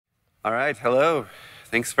All right, hello.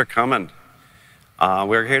 Thanks for coming.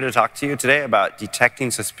 We're here to talk to you today about detecting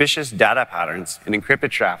suspicious data patterns in encrypted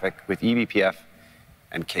traffic with eBPF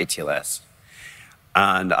and kTLS.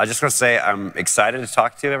 And I just want to say I'm excited to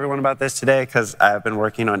talk to everyone about this today because I've been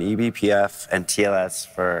working on eBPF and TLS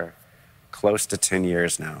for close to 10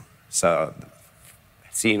 years now. So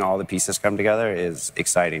seeing all the pieces come together is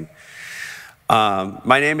exciting.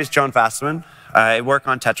 My name is John Fastabend. I work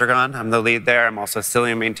on Tetragon. I'm the lead there. I'm also a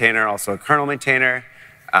Cilium maintainer, also a kernel maintainer,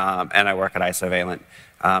 and I work at Isovalent.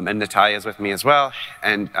 And Natalia is with me as well,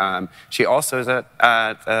 and she also is at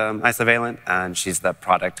Isovalent, and she's the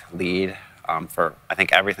product lead for, I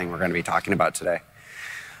think, everything we're going to be talking about today.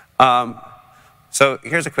 So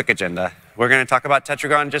here's a quick agenda. We're going to talk about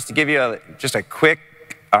Tetragon just to give you just a quick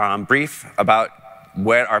brief about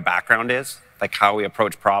what our background is, like how we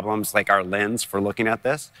approach problems, like our lens for looking at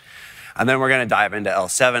this. And then we're going to dive into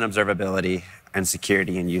L7 observability and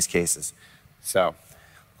security and use cases. So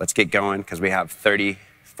let's get going because we have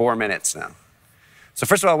 34 minutes now. So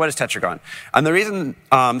first of all, what is Tetragon? And the reason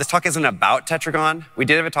this talk isn't about Tetragon, we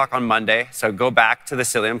did have a talk on Monday, so go back to the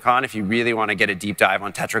CiliumCon if you really want to get a deep dive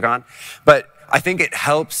on Tetragon. But I think it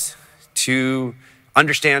helps to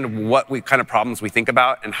understand what kind of problems we think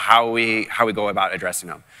about and how we go about addressing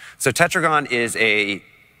them. So Tetragon is a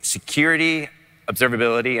security,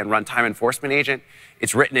 observability, and runtime enforcement agent.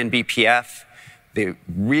 It's written in BPF. They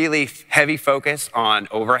really heavy focus on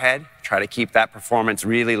overhead, try to keep that performance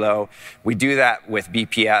really low. We do that with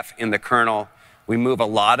BPF in the kernel. We move a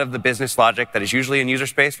lot of the business logic that is usually in user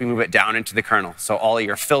space, we move it down into the kernel. So all of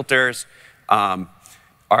your filters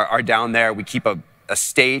are down there. We keep a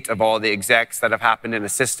state of all the execs that have happened in a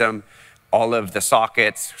system, all of the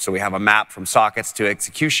sockets. So we have a map from sockets to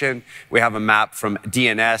execution. We have a map from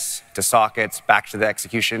DNS to sockets back to the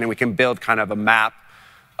execution. And we can build kind of a map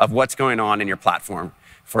of what's going on in your platform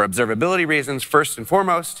for observability reasons, first and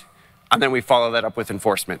foremost. And then we follow that up with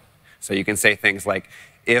enforcement. So you can say things like,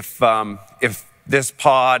 if this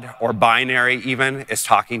pod or binary even is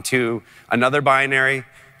talking to another binary,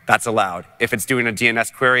 that's allowed. If it's doing a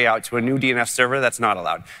DNS query out to a new DNS server, that's not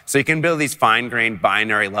allowed. So you can build these fine-grained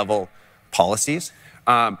binary level policies.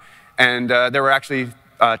 There were actually,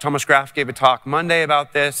 Thomas Graf gave a talk Monday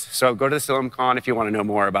about this, so go to the CiliumCon if you want to know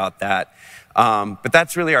more about that. But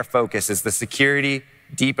that's really our focus, is the security,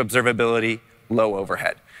 deep observability, low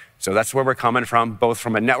overhead. So that's where we're coming from, both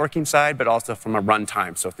from a networking side, but also from a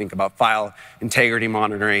runtime. So think about file integrity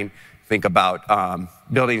monitoring, think about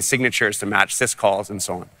building signatures to match syscalls and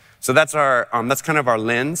so on. So that's kind of our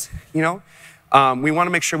lens, you know. We want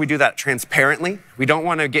to make sure we do that transparently. We don't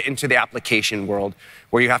want to get into the application world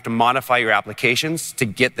where you have to modify your applications to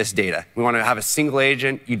get this data. We want to have a single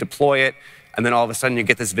agent, you deploy it, and then all of a sudden you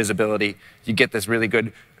get this visibility. You get this really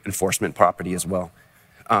good enforcement property as well.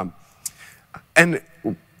 And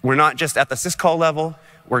we're not just at the syscall level.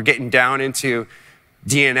 We're getting down into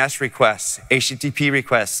DNS requests, HTTP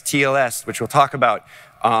requests, TLS, which we'll talk about,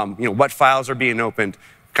 what files are being opened,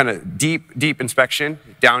 kind of deep inspection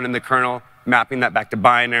down in the kernel, mapping that back to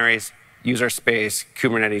binaries, user space,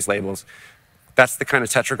 Kubernetes labels. That's the kind of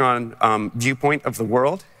Tetragon viewpoint of the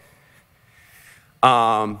world.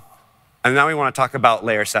 And now we want to talk about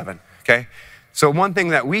layer 7, okay? So one thing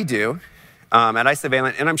that we do at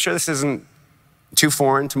Isovalent, and I'm sure this isn't too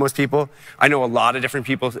foreign to most people, I know a lot of different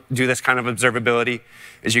people do this kind of observability,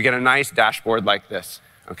 is you get a nice dashboard like this,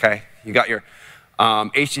 okay? You got your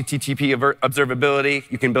HTTP observability.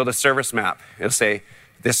 You can build a service map. It'll say,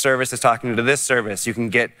 this service is talking to this service. You can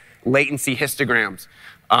get latency histograms.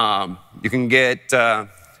 You can get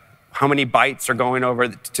how many bytes are going over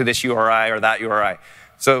to this URI or that URI.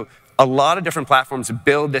 So a lot of different platforms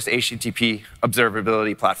build this HTTP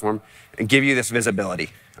observability platform and give you this visibility,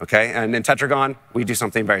 okay? And in Tetragon, we do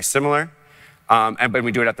something very similar, but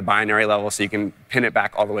we do it at the binary level, so you can pin it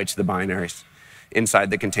back all the way to the binaries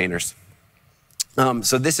inside the containers.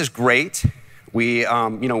 So this is great. We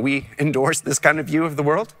endorse this kind of view of the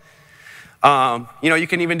world. You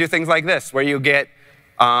can even do things like this, where you get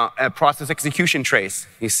a process execution trace.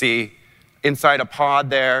 You see inside a pod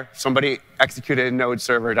there, somebody executed node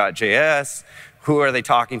server.js. Who are they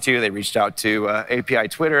talking to? They reached out to API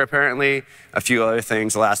Twitter, apparently, a few other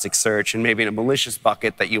things, Elasticsearch, and maybe in a malicious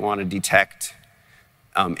bucket that you want to detect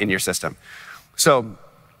in your system. So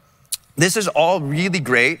this is all really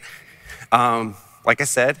great. Like I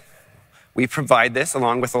said, we provide this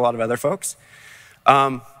along with a lot of other folks.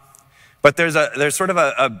 But there's sort of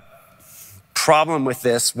a problem with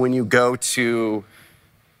this when you go to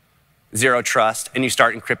zero trust and you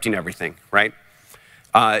start encrypting everything, right?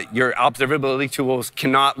 Your observability tools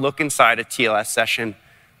cannot look inside a TLS session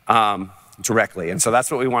directly. And so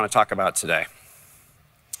that's what we want to talk about today.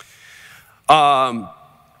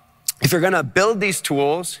 If you're going to build these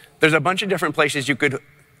tools, there's a bunch of different places you could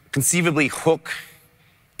conceivably hook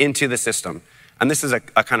into the system. And this is a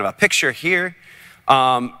kind of a picture here.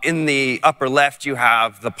 In the upper left, you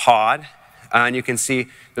have the pod. And you can see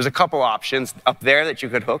there's a couple options up there that you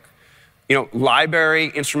could hook.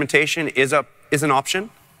 Library instrumentation is an option,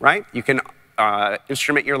 right? You can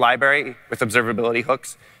instrument your library with observability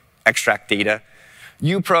hooks, extract data.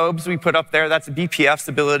 uprobes we put up there, that's BPF's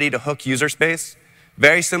ability to hook user space.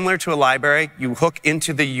 Very similar to a library. You hook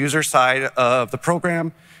into the user side of the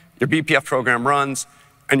program, your BPF program runs,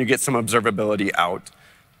 and you get some observability out.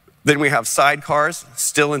 Then we have sidecars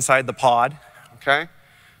still inside the pod, okay?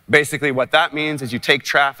 Basically what that means is you take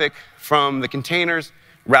traffic from the containers,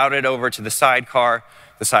 route it over to the sidecar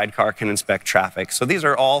can inspect traffic. So these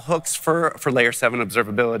are all hooks for layer 7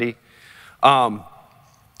 observability.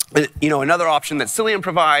 Another option that Cilium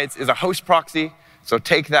provides is a host proxy. So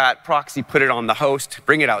take that proxy, put it on the host,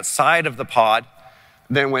 bring it outside of the pod.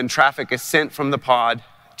 Then when traffic is sent from the pod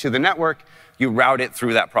to the network, you route it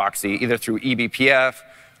through that proxy, either through eBPF,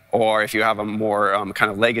 or if you have a more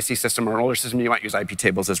kind of legacy system or an older system, you might use IP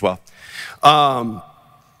tables as well.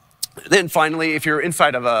 Then finally, if you're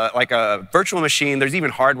inside of a virtual machine, there's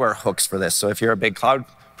even hardware hooks for this. So if you're a big cloud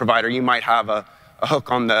provider, you might have a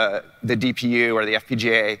hook on the DPU or the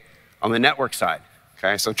FPGA on the network side.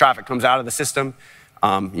 Okay, so traffic comes out of the system,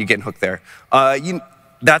 you get hooked there.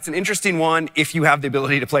 That's an interesting one if you have the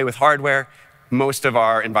ability to play with hardware. Most of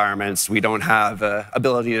our environments, we don't have the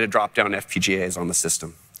ability to drop down FPGAs on the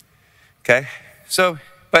system. Okay,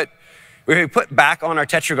 but we put back on our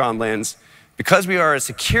Tetragon lens, because we are a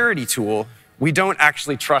security tool, we don't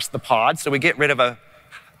actually trust the pod, so we get rid of a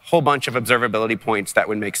whole bunch of observability points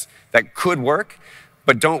that could work,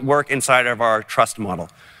 but don't work inside of our trust model.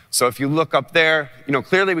 So if you look up there,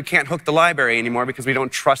 clearly we can't hook the library anymore because we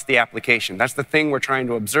don't trust the application. That's the thing we're trying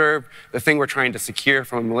to observe, the thing we're trying to secure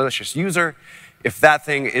from a malicious user. If that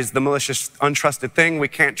thing is the malicious, untrusted thing, we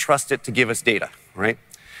can't trust it to give us data, right?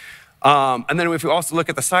 And then if we also look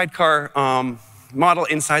at the sidecar model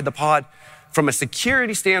inside the pod, from a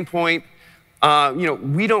security standpoint,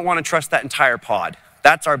 we don't want to trust that entire pod.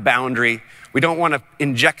 That's our boundary. We don't want to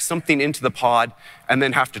inject something into the pod and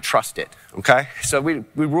then have to trust it, okay? So we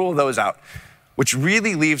rule those out, which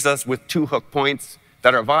really leaves us with 2 hook points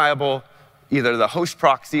that are viable, either the host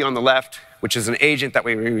proxy on the left, which is an agent that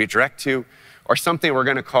we redirect to, or something we're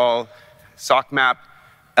going to call sockmap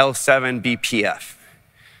L7 BPF.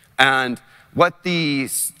 And what the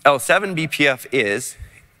L7 BPF is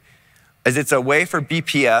it's a way for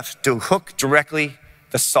BPF to hook directly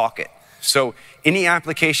the socket. So any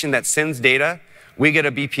application that sends data, we get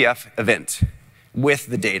a BPF event with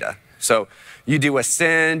the data. So you do a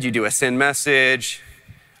send message,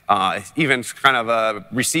 even kind of a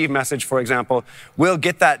receive message, for example. We'll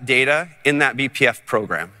get that data in that BPF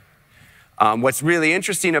program. What's really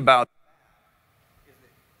interesting about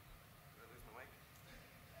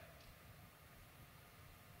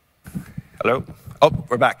Hello? Oh,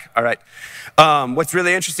 we're back. All right. What's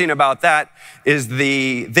really interesting about that is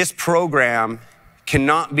this program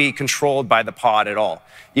cannot be controlled by the pod at all.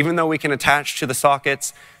 Even though we can attach to the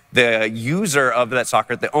sockets, the user of that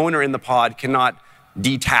socket, the owner in the pod, cannot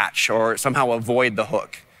detach or somehow avoid the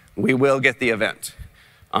hook. We will get the event.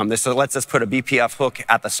 This lets us put a BPF hook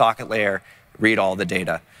at the socket layer, read all the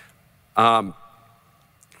data.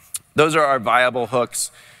 Those are our viable hooks.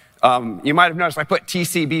 You might have noticed I put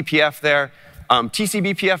TCBPF there.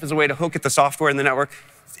 TCBPF is a way to hook at the software in the network.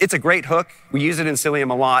 It's a great hook. We use it in Cilium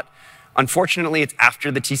a lot. Unfortunately, it's after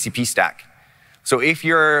the TCP stack. So if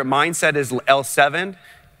your mindset is L7,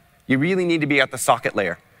 you really need to be at the socket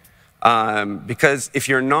layer. Because if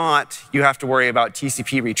you're not, you have to worry about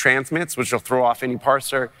TCP retransmits, which will throw off any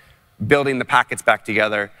parser, building the packets back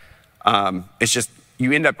together. It's just,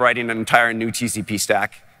 you end up writing an entire new TCP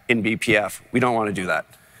stack in BPF. We don't want to do that.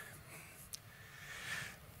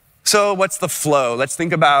 So what's the flow? Let's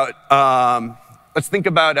think about a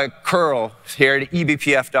curl here at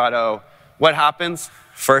eBPF.o. What happens?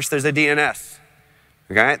 First, there's a DNS.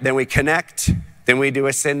 Okay? Then we connect. Then we do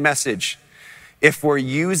a send message. If we're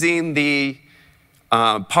using the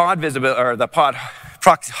pod visibility or the pod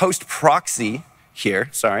host proxy here,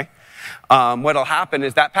 sorry, what'll happen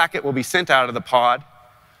is that packet will be sent out of the pod.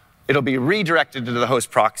 It'll be redirected to the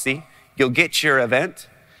host proxy. You'll get your event.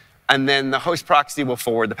 And then the host proxy will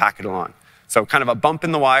forward the packet along. So kind of a bump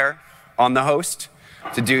in the wire on the host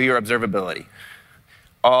to do your observability.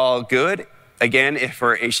 All good. Again, if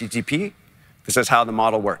we're HTTP, this is how the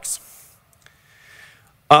model works.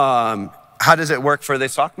 How does it work for the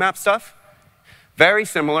sockmap stuff? Very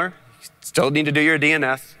similar. Still need to do your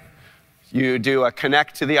DNS. You do a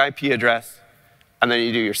connect to the IP address, and then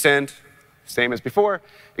you do your send, same as before,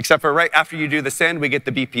 except for right after you do the send, we get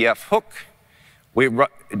the BPF hook. We run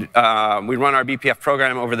our BPF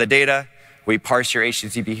program over the data. We parse your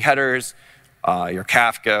HTTP headers, your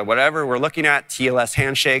Kafka, whatever we're looking at, TLS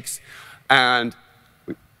handshakes, and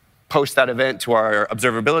we post that event to our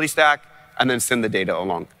observability stack, and then send the data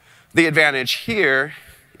along. The advantage here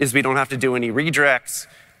is we don't have to do any redirects.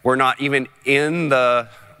 We're not even in the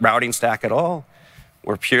routing stack at all.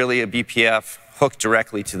 We're purely a BPF hooked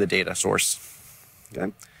directly to the data source.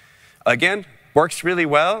 Okay? Again, works really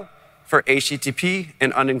well for HTTP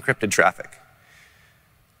and unencrypted traffic.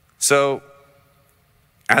 So,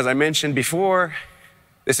 as I mentioned before,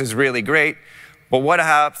 this is really great. But what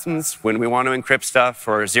happens when we want to encrypt stuff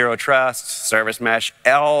for zero trust, service mesh,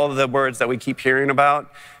 all the words that we keep hearing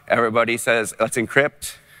about? Everybody says, let's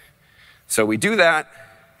encrypt. So we do that,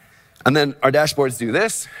 and then our dashboards do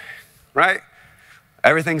this, right?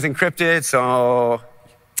 Everything's encrypted, so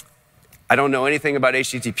I don't know anything about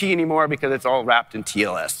HTTP anymore because it's all wrapped in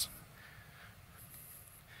TLS.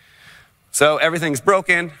 So everything's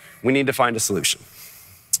broken. We need to find a solution.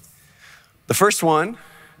 The first one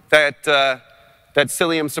that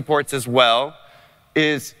Cilium supports as well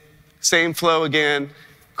is same flow again,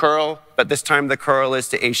 curl, but this time the curl is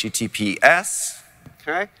to HTTPS.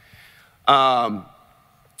 Okay?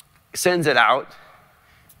 Sends it out.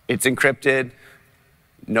 It's encrypted.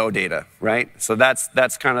 No data, right? So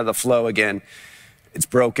that's kind of the flow again. It's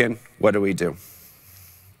broken. What do we do?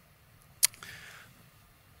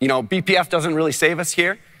 You know, BPF doesn't really save us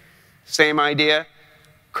here. Same idea.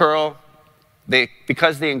 Curl,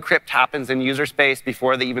 because the encrypt happens in user space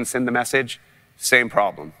before they even send the message, same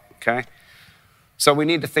problem, okay? So we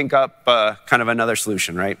need to think up kind of another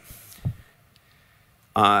solution, right?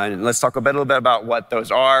 And let's talk a little bit about what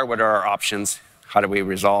those are, what are our options, how do we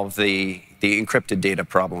resolve the encrypted data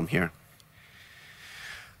problem here.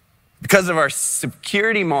 Because of our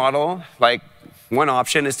security model, like, one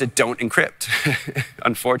option is to don't encrypt.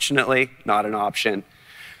 Unfortunately, not an option.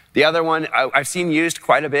 The other one I've seen used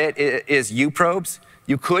quite a bit is uprobes.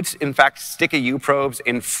 You could, in fact, stick a uprobes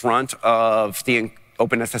in front of the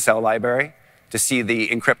OpenSSL library to see the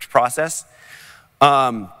encrypt process.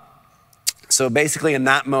 So basically, in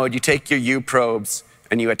that mode, you take your uprobes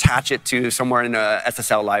and you attach it to somewhere in a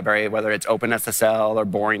SSL library, whether it's OpenSSL or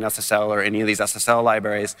Boring SSL or any of these SSL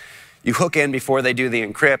libraries. You hook in before they do the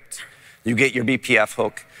encrypt. You get your BPF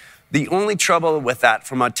hook. The only trouble with that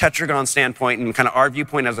from a Tetragon standpoint and kind of our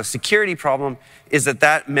viewpoint as a security problem is that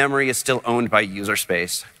that memory is still owned by user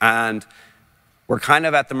space. And we're kind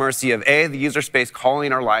of at the mercy of A, the user space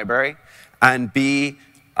calling our library, and B,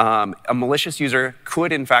 a malicious user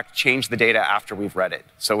could in fact change the data after we've read it.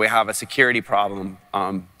 So we have a security problem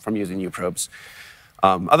from using uprobes.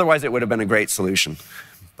 Otherwise, it would have been a great solution.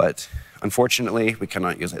 But unfortunately, we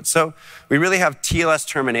cannot use it. So we really have TLS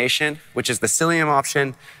termination, which is the Cilium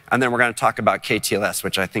option, and then we're going to talk about kTLS,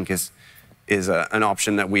 which I think is an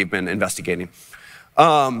option that we've been investigating.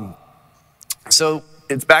 So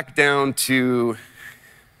it's back down to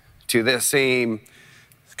the same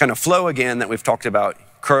kind of flow again that we've talked about,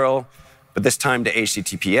 curl, but this time to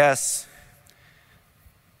HTTPS.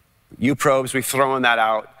 Uprobes, we've thrown that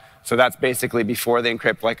out. So that's basically before the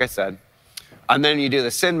encrypt, like I said. And then you do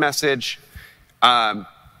the send message, and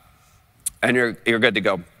you're good to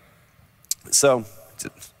go. So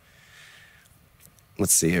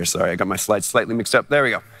let's see here. Sorry, I got my slides slightly mixed up. There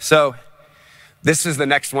we go. So this is the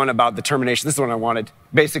next one about the termination. This is what I wanted.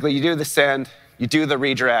 Basically, you do the send, you do the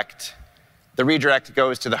redirect. The redirect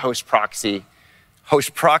goes to the host proxy.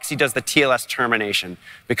 Host proxy does the TLS termination.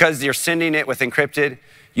 Because you're sending it with encrypted,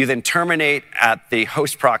 you then terminate at the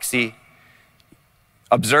host proxy,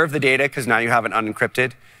 observe the data, because now you have it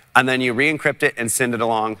unencrypted, and then you re-encrypt it and send it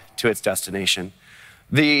along to its destination.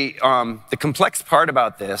 The complex part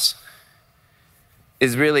about this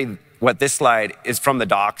is really what this slide is from the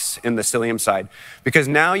docs in the Cilium side, because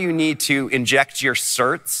now you need to inject your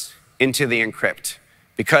certs into the encrypt.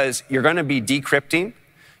 Because you're going to be decrypting,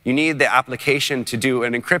 you need the application to do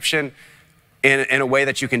an encryption in a way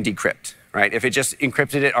that you can decrypt, right? If it just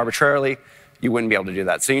encrypted it arbitrarily, you wouldn't be able to do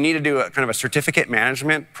that. So you need to do a kind of a certificate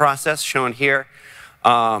management process shown here.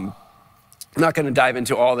 I'm not going to dive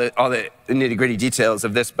into all the nitty-gritty details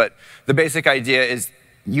of this, but the basic idea is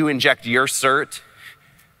you inject your cert,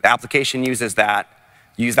 the application uses that,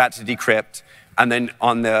 use that to decrypt, and then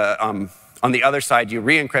on the other side, you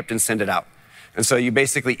re-encrypt and send it out. And so you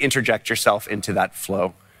basically interject yourself into that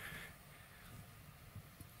flow.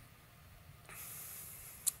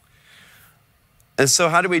 And so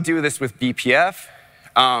how do we do this with BPF?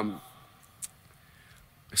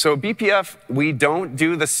 So BPF, we don't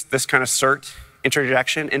do this kind of cert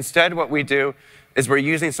interjection. Instead, what we do is we're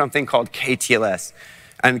using something called kTLS.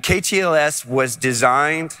 And kTLS was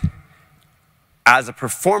designed as a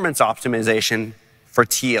performance optimization for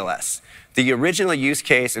TLS. The original use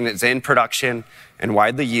case, and it's in production and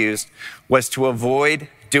widely used, was to avoid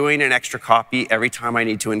doing an extra copy every time I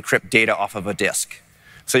need to encrypt data off of a disk.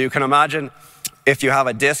 So you can imagine if you have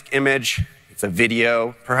a disk image, it's a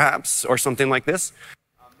video perhaps, or something like this.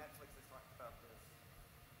 Netflix has talked about this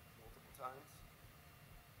multiple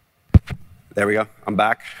times. There we go, I'm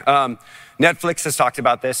back. Netflix has talked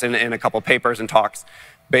about this in a couple papers and talks.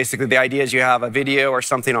 Basically, the idea is you have a video or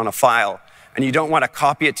something on a file, and you don't want to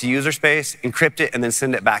copy it to user space, encrypt it, and then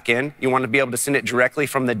send it back in. You want to be able to send it directly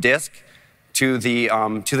from the disk to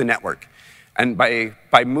the network. And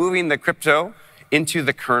by moving the crypto into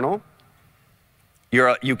the kernel,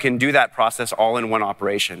 you can do that process all in one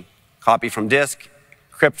operation. Copy from disk,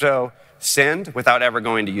 crypto, send, without ever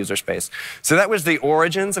going to user space. So that was the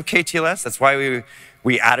origins of kTLS. That's why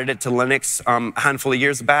we added it to Linux a handful of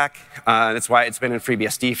years back. That's why it's been in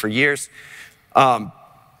FreeBSD for years.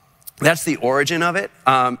 That's the origin of it.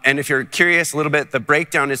 And if you're curious a little bit, the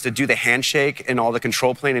breakdown is to do the handshake in all the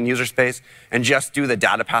control plane and user space and just do the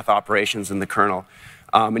data path operations in the kernel.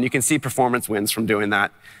 And you can see performance wins from doing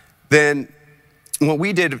that. Then what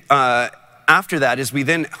we did after that is we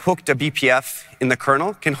then hooked a BPF in the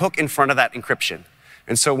kernel, can hook in front of that encryption.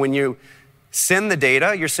 And so when you send the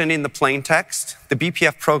data, you're sending the plain text, the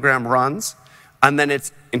BPF program runs, and then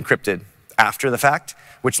it's encrypted after the fact,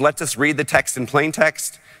 which lets us read the text in plain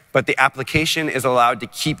text, but the application is allowed to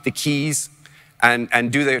keep the keys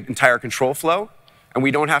and do the entire control flow, and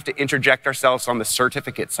we don't have to interject ourselves on the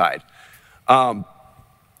certificate side.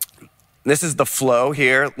 This is the flow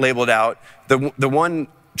here labeled out. The one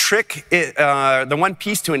trick, the one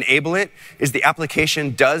piece to enable it is the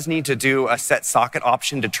application does need to do a set socket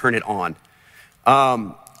option to turn it on.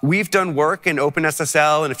 We've done work in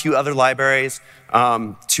OpenSSL and a few other libraries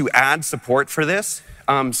to add support for this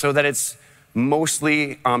so that it's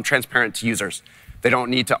mostly transparent to users. They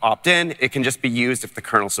don't need to opt in. It can just be used if the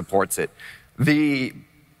kernel supports it.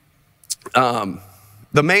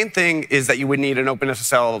 The main thing is that you would need an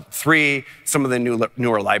OpenSSL 3, some of the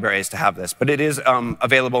newer libraries to have this, but it is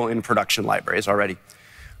available in production libraries already.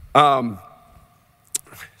 So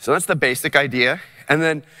that's the basic idea. And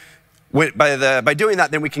then by doing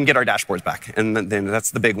that, then we can get our dashboards back, and then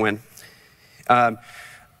that's the big win. And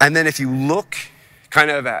then if you look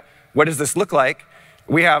kind of at what does this look like,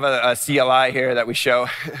 we have a CLI here that we show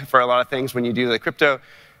for a lot of things when you do the crypto.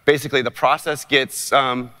 Basically, the process gets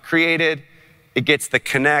created. It gets the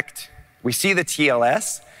connect. We see the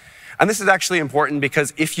TLS. And this is actually important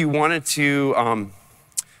because if you wanted to,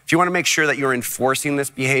 if you want to make sure that you're enforcing this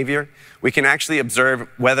behavior, we can actually observe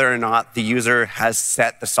whether or not the user has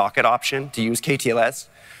set the socket option to use kTLS.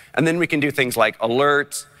 And then we can do things like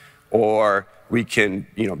alert, or we can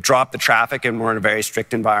drop the traffic and we're in a very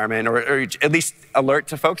strict environment, or at least alert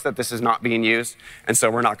to folks that this is not being used. And so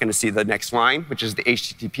we're not going to see the next line, which is the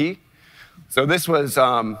HTTP. So this was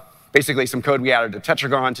basically some code we added to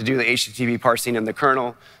Tetragon to do the HTTP parsing in the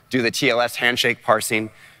kernel, do the TLS handshake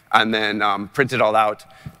parsing, and then print it all out.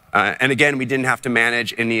 And again, we didn't have to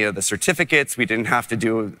manage any of the certificates. We didn't have to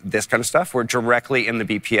do this kind of stuff. We're directly in the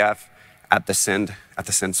BPF at the send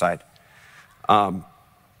side.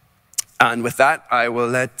 And with that, I will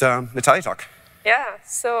let Natalia talk. Yeah,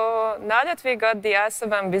 so now that we got the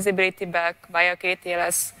Isovalent visibility back via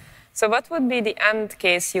kTLS, so what would be the end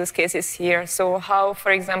case use cases here? So how,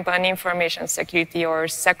 for example, an information security or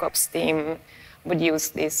SecOps team would use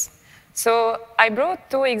this? So I brought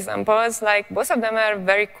two examples, like both of them are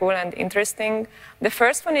very cool and interesting. The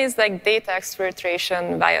first one is like data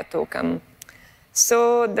exfiltration via token.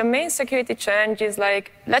 So the main security challenge is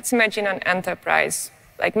like, let's imagine an enterprise.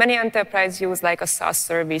 Like many enterprises use like a SaaS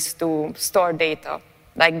service to store data,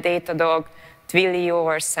 like Datadog, Twilio,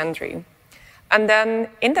 or Sentry. And then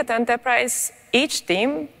in that enterprise, each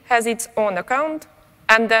team has its own account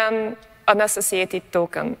and then an associated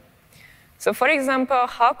token. So for example,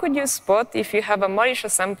 how could you spot if you have a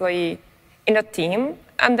malicious employee in a team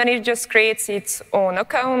and then it just creates its own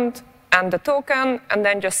account and the token and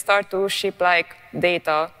then just start to ship like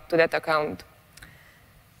data to that account?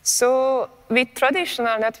 So with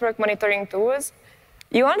traditional network monitoring tools,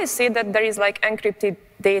 you only see that there is like encrypted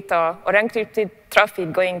data or encrypted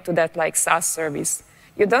traffic going to that like SaaS service.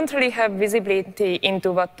 You don't really have visibility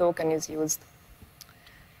into what token is used.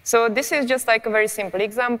 So this is just like a very simple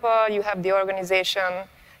example. You have the organization,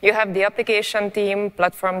 you have the application team,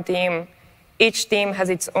 platform team. each team has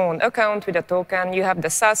its own account with a token. You have the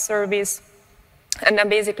SaaS service. And then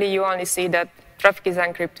basically, you only see that traffic is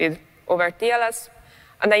encrypted over TLS.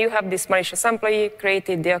 And then you have this malicious employee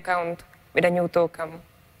created the account with a new token.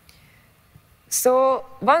 So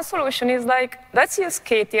one solution is like, let's use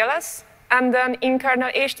kTLS and then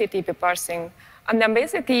in-kernel HTTP parsing. And then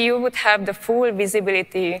basically, you would have the full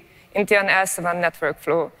visibility into an L7 network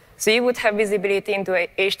flow. So you would have visibility into a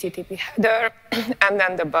HTTP header and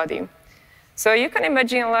then the body. So you can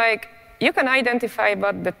imagine, like, you can identify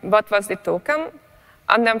what was the token,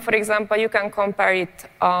 and then, for example, you can compare it.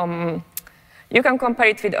 You can compare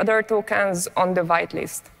it with other tokens on the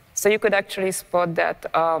whitelist. So you could actually spot that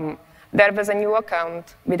there was a new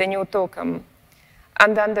account with a new token.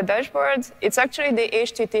 And then the dashboard, it's actually the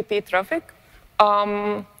HTTP traffic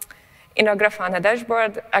in a Grafana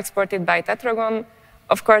dashboard exported by Tetragon.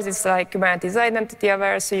 Of course, it's like Kubernetes identity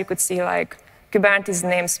aware, so you could see like Kubernetes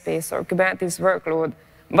namespace or Kubernetes workload.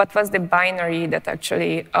 What was the binary that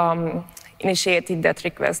actually initiated that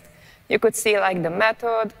request? You could see like the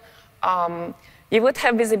method. You would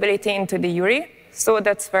have visibility into the URI, so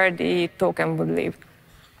that's where the token would live.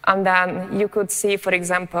 And then you could see, for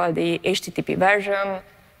example, the HTTP version,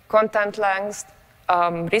 content length,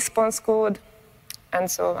 response code, and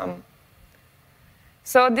so on.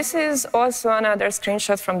 So this is also another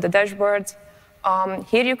screenshot from the dashboard.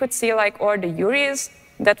 Here you could see like all the URIs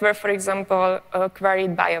that were, for example,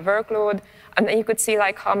 queried by a workload, and then you could see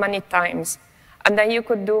like how many times. And then you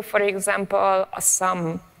could do, for example, a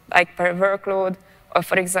sum, like per workload, or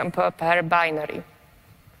for example, per binary.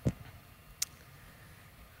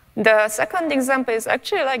 The second example is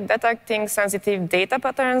actually like detecting sensitive data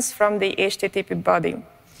patterns from the HTTP body.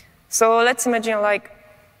 So let's imagine like,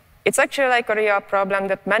 it's actually like a real problem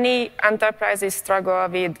that many enterprises struggle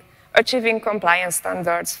with achieving compliance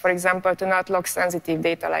standards, for example, to not log sensitive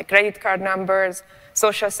data like credit card numbers,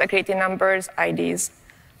 social security numbers, IDs.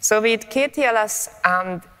 So with kTLS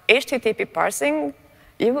and HTTP parsing,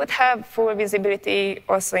 you would have full visibility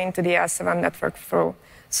also into the L7 network flow.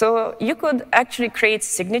 So you could actually create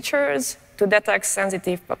signatures to detect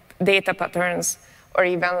sensitive data patterns or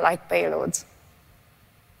even like payloads.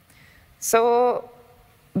 So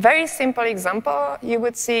very simple example, you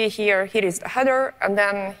would see here is the header, and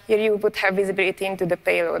then here you would have visibility into the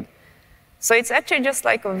payload. So it's actually just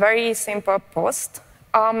like a very simple post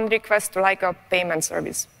request to like a payment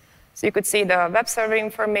service. So you could see the web server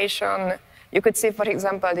information. You could see, for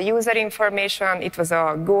example, the user information. It was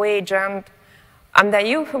a Go agent. And then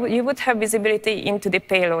you would have visibility into the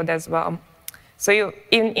payload as well. So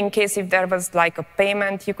in case if there was like a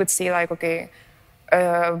payment, you could see like, okay,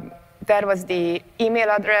 there was the email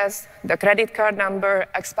address, the credit card number,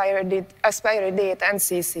 expiry date, and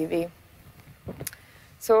CCV.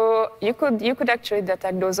 So you could actually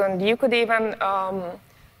detect those, and you could even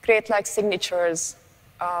create like signatures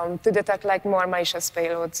to detect like more malicious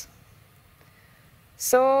payloads.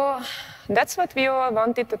 So that's what we all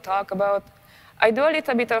wanted to talk about. I do a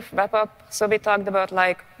little bit of wrap up. So we talked about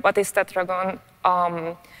like what is Tetragon,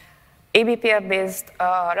 eBPF-based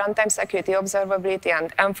runtime security observability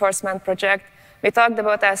and enforcement project. We talked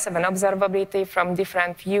about L7 observability from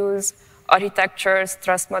different views, architectures,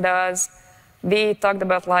 trust models. We talked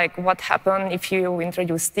about like what happens if you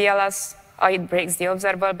introduce TLS, how it breaks the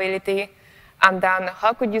observability, and then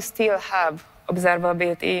how could you still have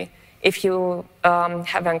observability if you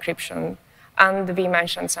have encryption. And we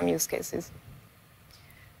mentioned some use cases.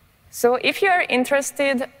 So if you're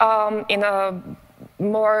interested in a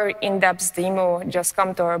more in-depth demo, just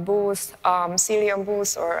come to our booth, Cilium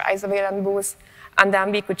booth or Isovalent booth, and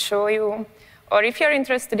then we could show you. Or if you're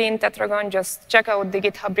interested in Tetragon, just check out the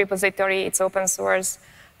GitHub repository. It's open source.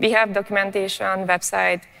 We have documentation,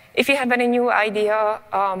 website. If you have any new idea,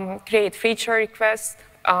 create feature requests.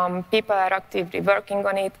 People are actively working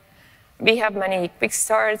on it. We have many quick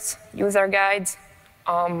starts, user guides,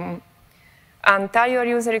 and tell your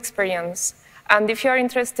user experience. And if you're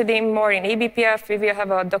interested in more in eBPF, we will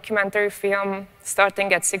have a documentary film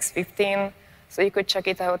starting at 6:15, so you could check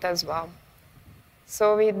it out as well.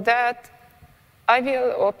 So with that, I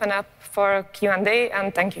will open up for Q&A,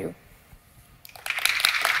 and thank you.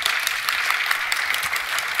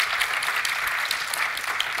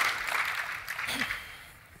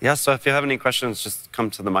 Yeah, so if you have any questions, just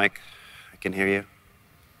come to the mic. I can hear you.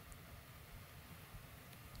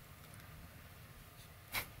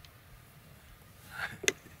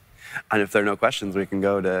 And if there are no questions, we can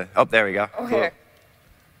go to, oh, there we go. Oh, here.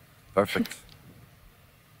 Perfect.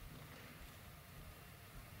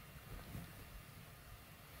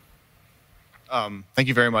 Thank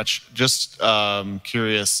you very much. Just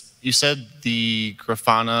curious, you said the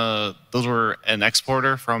Grafana, those were an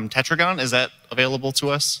exporter from Tetragon. Is that available to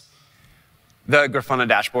us? The Grafana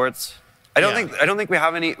dashboards. I don't think we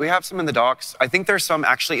have any. We have some in the docs. I think there's some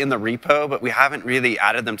actually in the repo, but we haven't really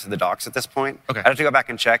added them to the docs at this point. Okay. I have to go back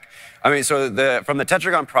and check. I mean, so from the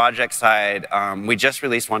Tetragon project side, we just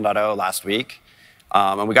released 1.0 last week,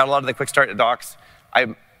 and we got a lot of the quick start docs.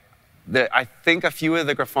 I think a few of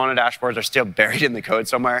the Grafana dashboards are still buried in the code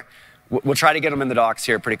somewhere. We'll try to get them in the docs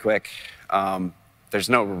here pretty quick. There's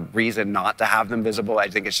no reason not to have them visible. I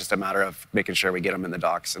think it's just a matter of making sure we get them in the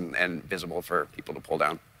docs and visible for people to pull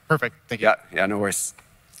down. Perfect. Thank you. Yeah, no worries.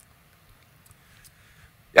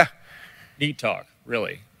 Yeah. Neat talk,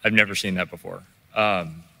 really. I've never seen that before.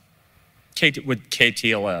 With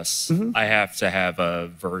kTLS, I have to have a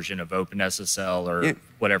version of OpenSSL or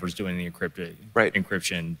whatever's doing the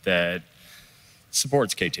encryption that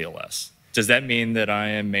supports kTLS. Does that mean that I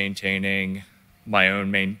am maintaining my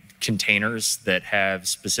own main containers that have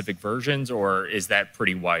specific versions, or is that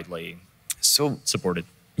pretty widely supported?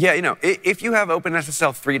 Yeah, if you have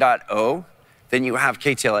OpenSSL 3.0, then you have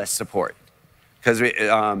kTLS support. Because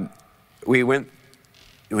we went,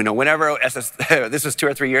 whenever this was 2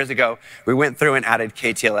 or 3 years ago, we went through and added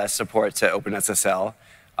kTLS support to OpenSSL.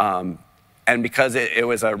 And because it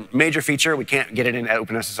was a major feature, we can't get it in at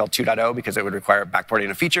OpenSSL 2.0 because it would require backporting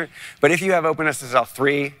a feature. But if you have OpenSSL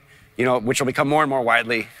 3, which will become more and more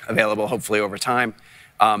widely available, hopefully over time,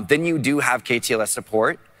 then you do have kTLS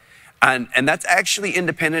support. And that's actually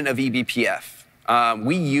independent of eBPF.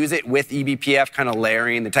 We use it with eBPF, kind of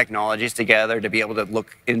layering the technologies together to be able to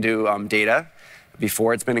look into data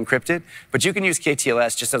before it's been encrypted. But you can use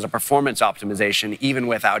kTLS just as a performance optimization, even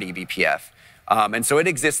without eBPF. And so it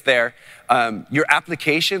exists there. Your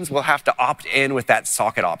applications will have to opt in with that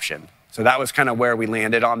socket option. So that was kind of where we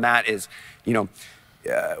landed on that is,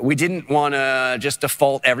 we didn't want to just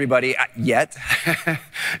default everybody yet,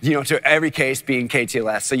 to every case being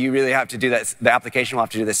kTLS. So you really have to do that. The application will have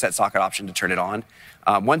to do the set socket option to turn it on.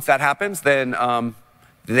 Once that happens, then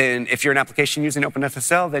if you're an application using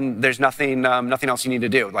OpenSSL, then there's nothing else you need to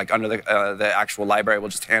do. Like under the actual library will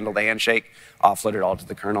just handle the handshake, offload it all to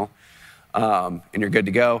the kernel, and you're good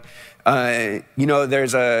to go.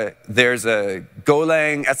 There's a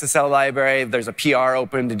Golang SSL library. There's a PR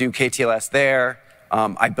open to do kTLS there.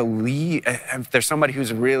 I believe if there's somebody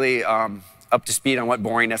who's really up to speed on what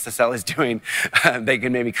boring SSL is doing, they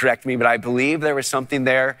can maybe correct me, but I believe there was something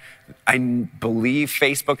there. I believe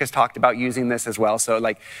Facebook has talked about using this as well. So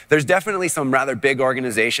there's definitely some rather big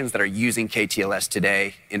organizations that are using kTLS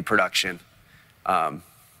today in production, kind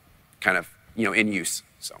of, in use.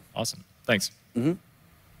 So awesome. Thanks.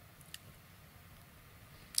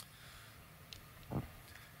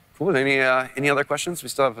 Cool. Any other questions? We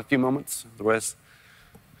still have a few moments. Otherwise.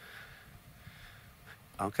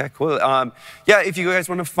 Okay, cool. Yeah, if you guys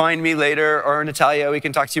want to find me later or Natalia, we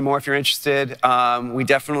can talk to you more if you're interested.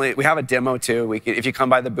 We have a demo too. If you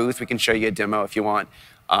come by the booth, we can show you a demo if you want.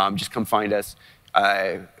 Just come find us.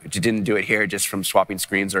 You didn't do it here just from swapping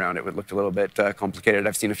screens around. It looked a little bit complicated.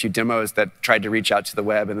 I've seen a few demos that tried to reach out to the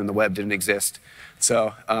web and then the web didn't exist.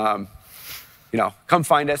 So, come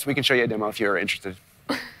find us. We can show you a demo if you're interested.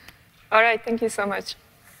 All right, thank you so much.